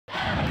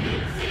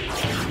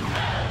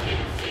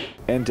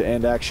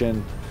end-to-end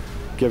action.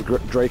 Give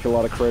Drake a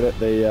lot of credit.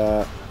 They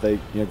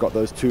got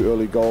those 2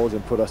 early goals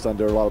and put us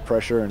under a lot of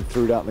pressure and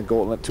threw down the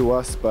gauntlet to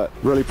us. But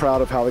really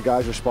proud of how the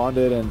guys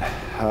responded and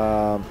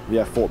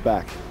fought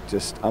back.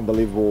 Just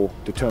unbelievable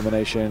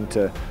determination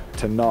to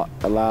not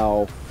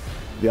allow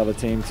the other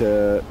team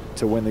to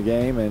win the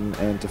game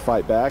and to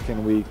fight back.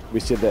 And we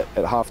said that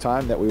at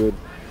halftime that we would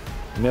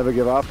never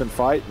give up and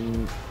fight.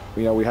 And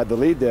we had the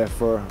lead there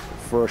for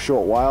a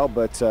short while,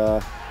 but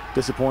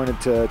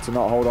disappointed to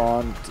not hold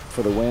on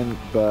for the win.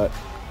 But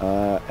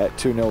at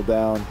 2-0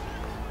 down,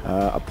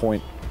 a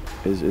point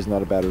is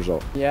not a bad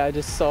result. Yeah, I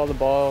just saw the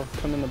ball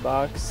come in the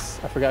box.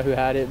 I forgot who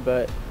had it,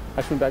 but I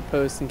just went back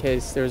post in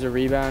case there was a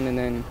rebound, and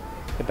then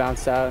it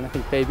bounced out, and I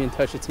think Fabian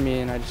touched it to me,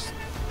 and I just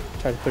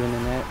tried to put it in the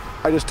net.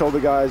 I just told the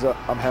guys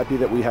I'm happy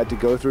that we had to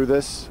go through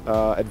this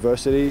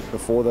adversity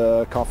before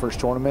the conference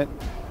tournament,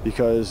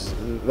 because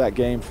that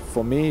game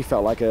for me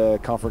felt like a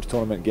conference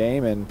tournament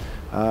game, and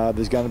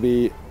there's going to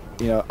be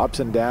ups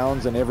and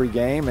downs in every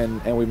game,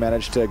 and we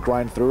managed to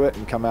grind through it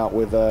and come out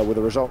with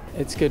a result.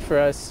 It's good for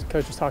us.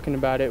 Coach was talking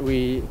about it.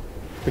 We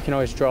can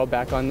always draw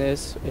back on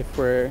this if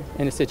we're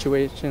in a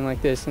situation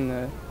like this in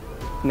the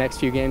next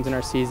few games in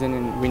our season,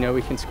 and we know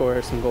we can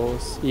score some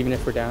goals even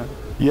if we're down.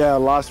 Yeah,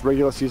 last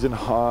regular season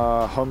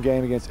home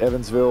game against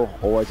Evansville,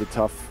 always a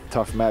tough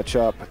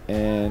matchup,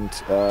 and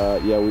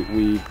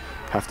we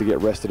have to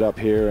get rested up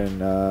here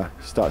and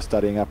start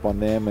studying up on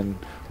them. And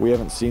we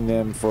haven't seen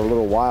them for a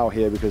little while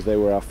here because they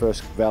were our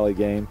first Valley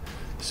game.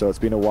 So it's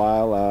been a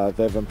while.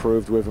 They've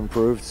improved, we've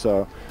improved.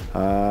 So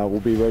we'll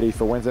be ready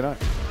for Wednesday night.